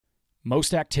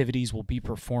Most activities will be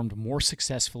performed more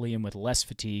successfully and with less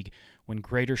fatigue when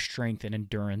greater strength and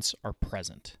endurance are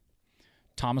present.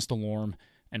 Thomas DeLorme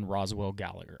and Roswell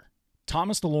Gallagher.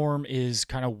 Thomas DeLorme is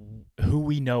kind of who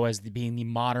we know as being the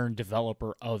modern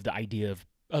developer of the idea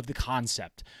of the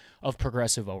concept of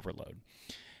progressive overload.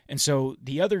 And so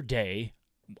the other day,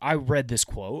 I read this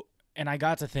quote and I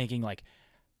got to thinking, like,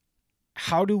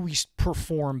 how do we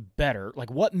perform better?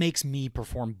 Like, what makes me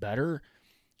perform better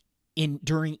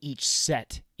during each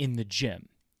set in the gym,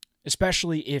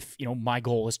 especially if, my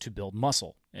goal is to build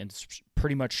muscle and it's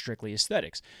pretty much strictly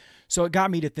aesthetics. So it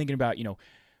got me to thinking about,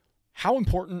 how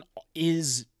important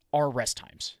is our rest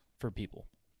times for people?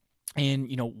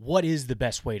 And, what is the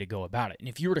best way to go about it? And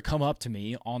if you were to come up to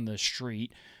me on the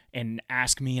street and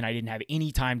ask me, and I didn't have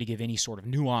any time to give any sort of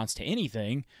nuance to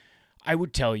anything, I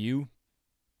would tell you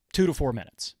 2 to 4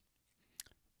 minutes.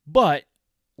 But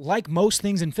like most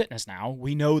things in fitness now,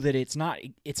 we know that it's not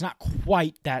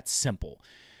quite that simple,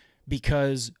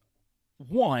 because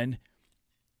one,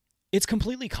 it's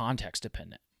completely context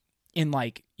dependent.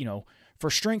 For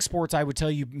strength sports, I would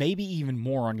tell you maybe even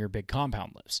more on your big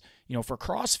compound lifts. For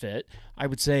CrossFit, I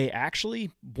would say actually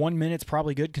 1 minute's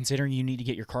probably good, considering you need to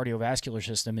get your cardiovascular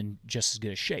system in just as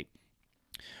good a shape.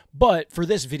 But for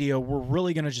this video, we're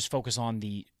really going to just focus on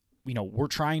we're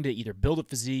trying to either build a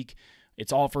physique,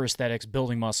 it's all for aesthetics,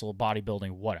 building muscle,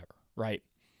 bodybuilding, whatever, right?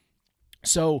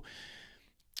 So,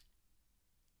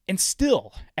 and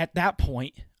still, at that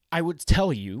point, I would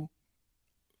tell you,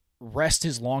 rest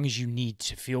as long as you need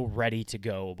to feel ready to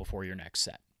go before your next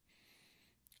set.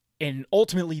 And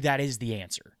ultimately, that is the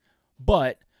answer.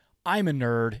 But I'm a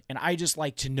nerd, and I just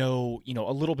like to know,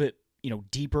 a little bit,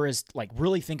 deeper, as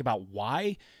really think about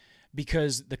why,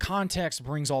 because the context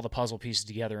brings all the puzzle pieces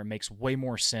together and makes way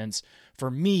more sense for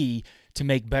me to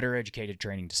make better educated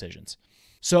training decisions.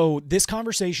 So this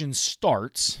conversation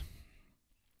starts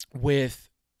with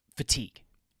fatigue.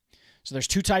 So there's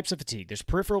 2 types of fatigue. There's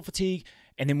peripheral fatigue,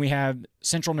 and then we have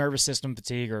central nervous system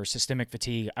fatigue or systemic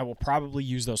fatigue. I will probably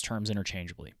use those terms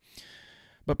interchangeably.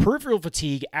 But peripheral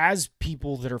fatigue, as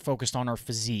people that are focused on our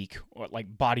physique, or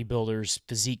like bodybuilders,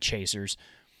 physique chasers,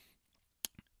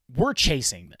 we're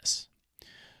chasing this.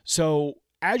 So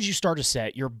as you start a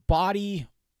set, your body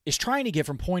is trying to get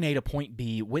from point A to point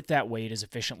B with that weight as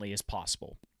efficiently as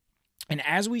possible. And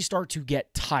as we start to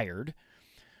get tired,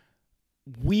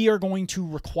 we are going to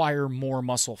require more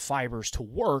muscle fibers to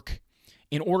work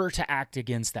in order to act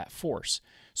against that force.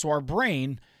 So our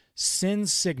brain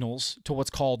sends signals to what's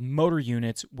called motor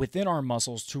units within our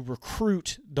muscles to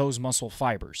recruit those muscle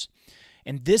fibers.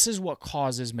 And this is what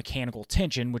causes mechanical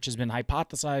tension, which has been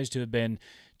hypothesized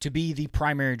to be the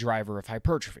primary driver of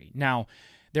hypertrophy. Now,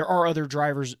 there are other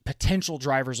drivers, potential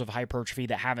drivers of hypertrophy,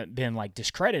 that haven't been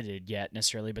discredited yet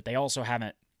necessarily, but they also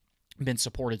haven't been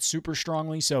supported super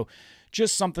strongly. So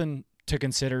just something to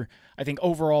consider. I think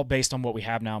overall, based on what we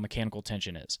have now, mechanical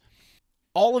tension is.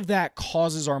 All of that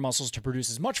causes our muscles to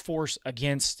produce as much force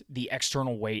against the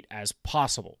external weight as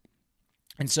possible.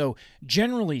 And so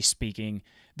generally speaking,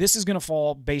 this is going to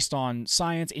fall, based on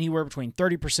science, anywhere between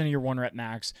 30% of your 1 rep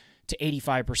max to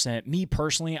 85%. Me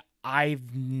personally, I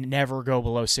never go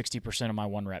below 60% of my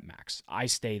 1 rep max. I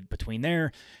stay between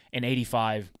there and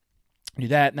 85. Do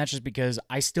that, and that's just because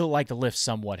I still like to lift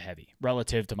somewhat heavy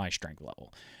relative to my strength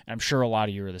level. And I'm sure a lot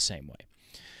of you are the same way.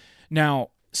 Now,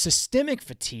 systemic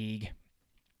fatigue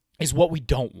is what we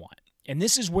don't want. And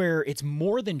this is where it's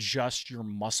more than just your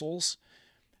muscles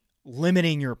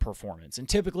limiting your performance. And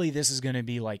typically this is going to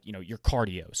be your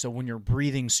cardio. So when you're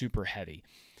breathing super heavy.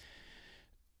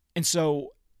 And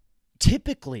so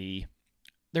typically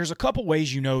there's a couple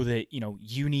ways that,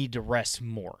 you need to rest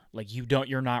more.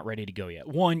 You're not ready to go yet.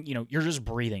 One, you're just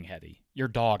breathing heavy. You're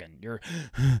dogging. You're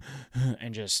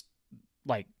and just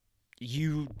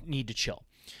you need to chill.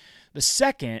 The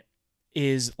second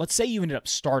is, let's say you ended up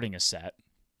starting a set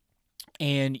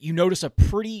and you notice a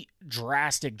pretty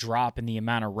drastic drop in the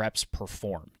amount of reps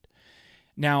performed.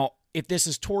 Now, if this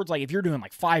is towards if you're doing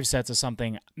 5 sets of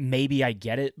something, maybe I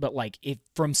get it. But if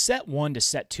from set 1 to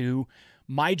set 2,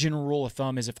 my general rule of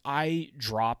thumb is if I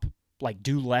drop,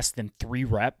 do less than 3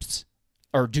 reps,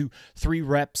 or do 3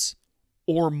 reps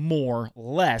or more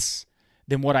less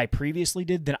than what I previously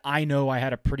did, then I know I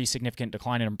had a pretty significant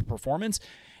decline in performance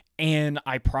and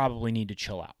I probably need to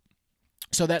chill out.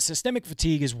 So that systemic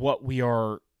fatigue is what we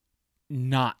are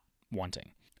not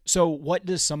wanting. So what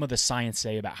does some of the science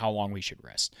say about how long we should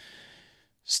rest?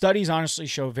 Studies honestly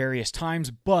show various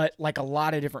times, but like a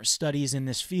lot of different studies in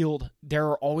this field, there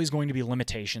are always going to be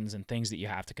limitations and things that you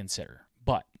have to consider.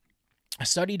 But a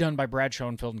study done by Brad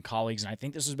Schoenfeld and colleagues, and I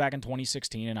think this was back in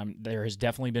 2016, and there has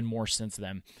definitely been more since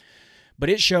then, but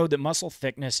it showed that muscle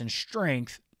thickness and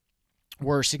strength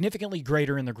were significantly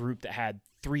greater in the group that had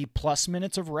 3+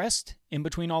 minutes of rest in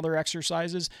between all their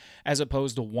exercises, as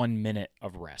opposed to 1 minute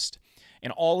of rest.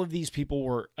 And all of these people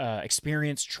were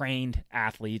experienced, trained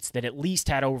athletes that at least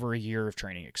had over a year of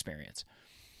training experience.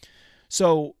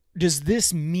 So does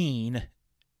this mean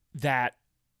that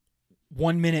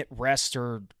 1 minute rests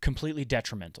are completely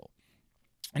detrimental?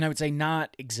 And I would say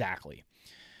not exactly.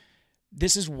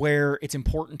 This is where it's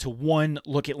important to, one,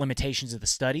 look at limitations of the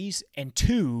studies, and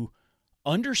two,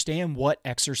 understand what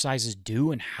exercises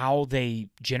do and how they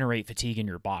generate fatigue in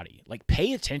your body. Like,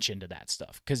 pay attention to that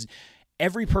stuff, because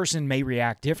every person may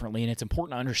react differently, and it's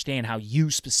important to understand how you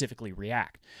specifically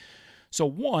react. So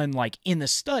one, like in the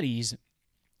studies,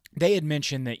 they had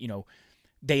mentioned that,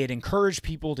 they had encouraged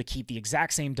people to keep the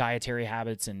exact same dietary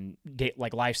habits and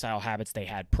like lifestyle habits they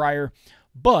had prior.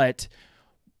 But,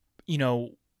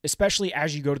 especially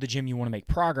as you go to the gym, you want to make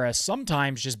progress.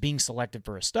 Sometimes just being selected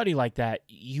for a study like that,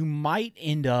 you might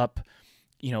end up,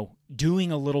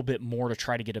 doing a little bit more to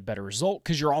try to get a better result,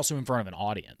 because you're also in front of an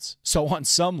audience. So on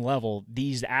some level,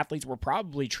 these athletes were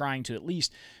probably trying to at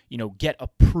least, get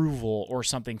approval or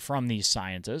something from these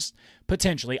scientists.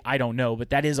 Potentially, I don't know, but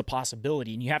that is a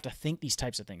possibility, and you have to think these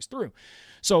types of things through.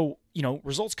 So,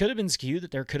 results could have been skewed,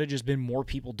 that there could have just been more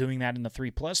people doing that in the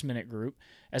 3+ minute group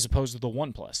as opposed to the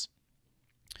 1+.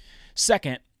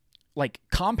 Second, like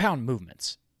compound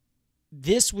movements.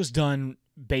 This was done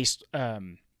based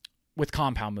with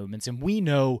compound movements, and we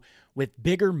know with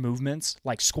bigger movements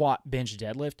like squat, bench,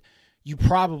 deadlift, you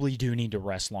probably do need to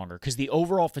rest longer, because the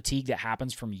overall fatigue that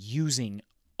happens from using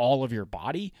all of your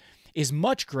body is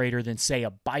much greater than, say, a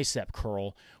bicep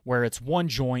curl, where it's one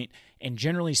joint. And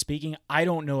generally speaking, I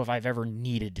don't know if I've ever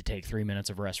needed to take 3 minutes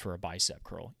of rest for a bicep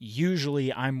curl.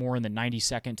 Usually I'm more in the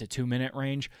 90-second to 2-minute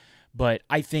range. But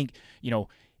I think,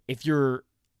 if you're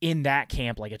in that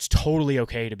camp, like, it's totally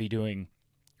okay to be doing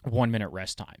 1 minute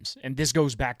rest times. And this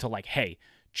goes back to like, hey,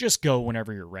 just go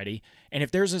whenever you're ready. And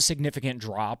if there's a significant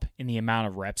drop in the amount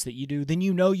of reps that you do, then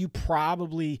you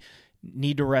probably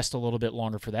need to rest a little bit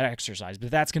longer for that exercise. But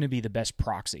that's going to be the best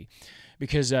proxy,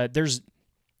 because there's,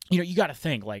 you got to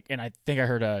think, like, and I think I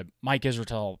heard Mike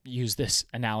Israetel use this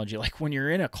analogy, like when you're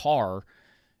in a car,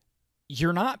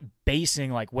 you're not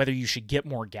basing like whether you should get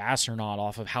more gas or not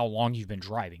off of how long you've been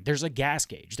driving. There's a gas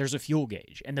gauge, there's a fuel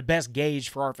gauge, and the best gauge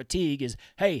for our fatigue is,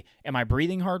 hey, am I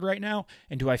breathing hard right now?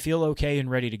 And do I feel okay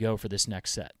and ready to go for this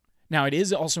next set? Now, it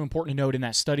is also important to note in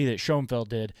that study that Schoenfeld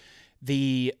did,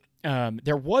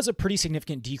 there was a pretty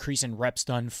significant decrease in reps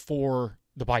done for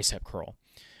the bicep curl.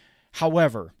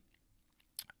 However,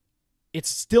 it's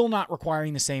still not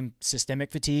requiring the same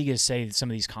systemic fatigue as, say, some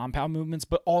of these compound movements,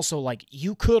 but also, like,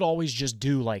 you could always just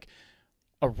do, like,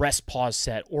 a rest pause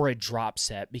set or a drop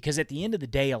set, because at the end of the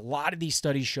day, a lot of these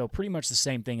studies show pretty much the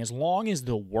same thing. As long as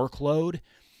the workload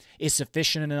is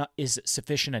sufficient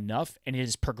enough and it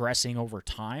is progressing over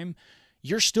time,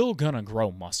 you're still going to grow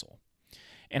muscle.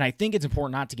 And I think it's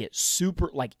important not to get super,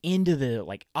 like, into the,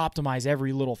 like, optimize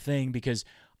every little thing, because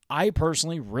I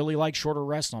personally really like shorter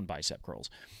rests on bicep curls.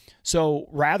 So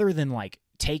rather than like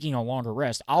taking a longer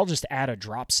rest, I'll just add a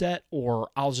drop set, or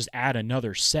I'll just add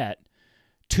another set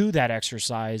to that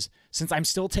exercise, since I'm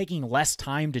still taking less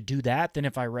time to do that than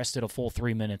if I rested a full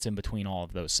 3 minutes in between all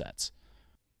of those sets.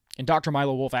 And Dr.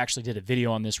 Milo Wolf actually did a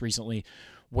video on this recently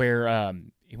where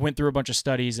he went through a bunch of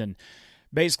studies, and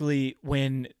basically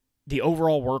when the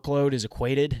overall workload is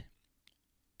equated,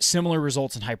 similar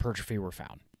results in hypertrophy were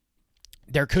found.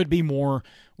 There could be more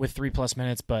with 3+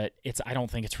 minutes, but I don't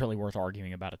think it's really worth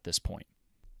arguing about at this point.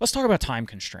 Let's talk about time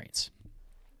constraints.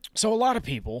 So a lot of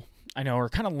people, I know, are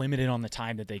kind of limited on the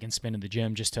time that they can spend in the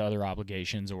gym just to other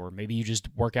obligations, or maybe you just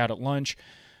work out at lunch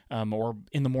or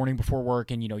in the morning before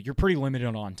work, and you're pretty limited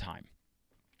on time.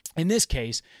 In this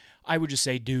case, I would just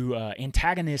say do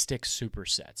antagonistic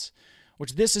supersets,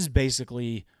 which this is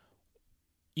basically,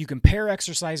 you can pair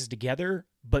exercises together,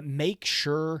 but make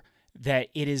sure that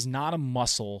it is not a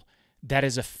muscle that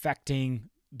is affecting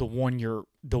the one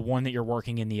that you're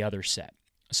working in the other set.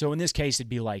 So in this case, it'd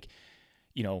be like,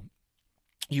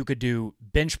 you could do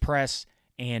bench press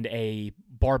and a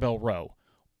barbell row,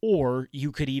 or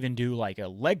you could even do like a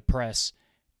leg press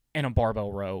and a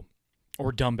barbell row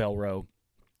or dumbbell row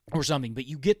or something. But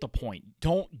you get the point.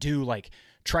 Don't do like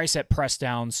tricep press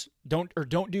downs.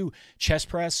 Don't do chest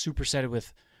press supersetted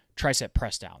with tricep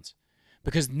press downs,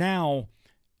 because now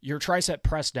your tricep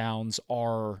press downs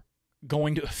are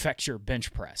going to affect your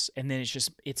bench press. And then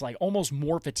it's like almost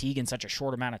more fatigue in such a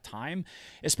short amount of time,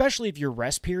 especially if your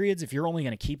rest periods, if you're only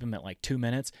going to keep them at like 2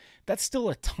 minutes, that's still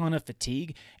a ton of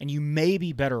fatigue. And you may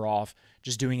be better off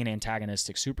just doing an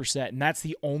antagonistic superset. And that's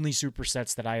the only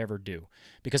supersets that I ever do,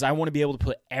 because I want to be able to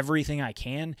put everything I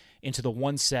can into the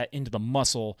one set, into the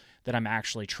muscle that I'm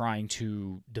actually trying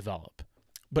to develop.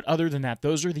 But other than that,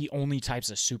 those are the only types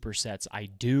of supersets I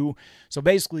do. So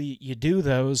basically, you do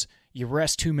those, you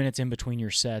rest 2 minutes in between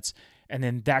your sets, and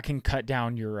then that can cut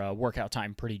down your workout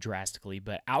time pretty drastically.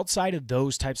 But outside of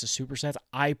those types of supersets,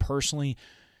 I personally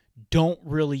don't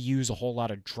really use a whole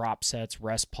lot of drop sets,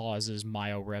 rest pauses,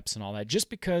 myo reps, and all that, just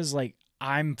because like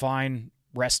I'm fine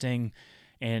resting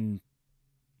and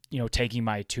taking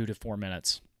my 2 to 4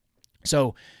 minutes.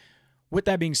 So with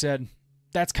that being said,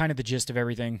 that's kind of the gist of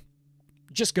everything.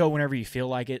 Just go whenever you feel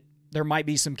like it. There might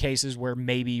be some cases where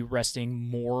maybe resting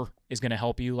more is going to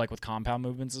help you, like with compound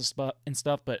movements and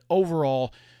stuff. But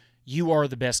overall, you are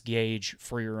the best gauge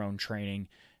for your own training.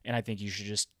 And I think you should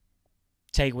just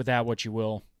take with that what you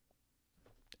will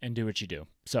and do what you do.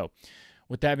 So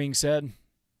with that being said,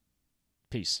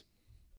 peace.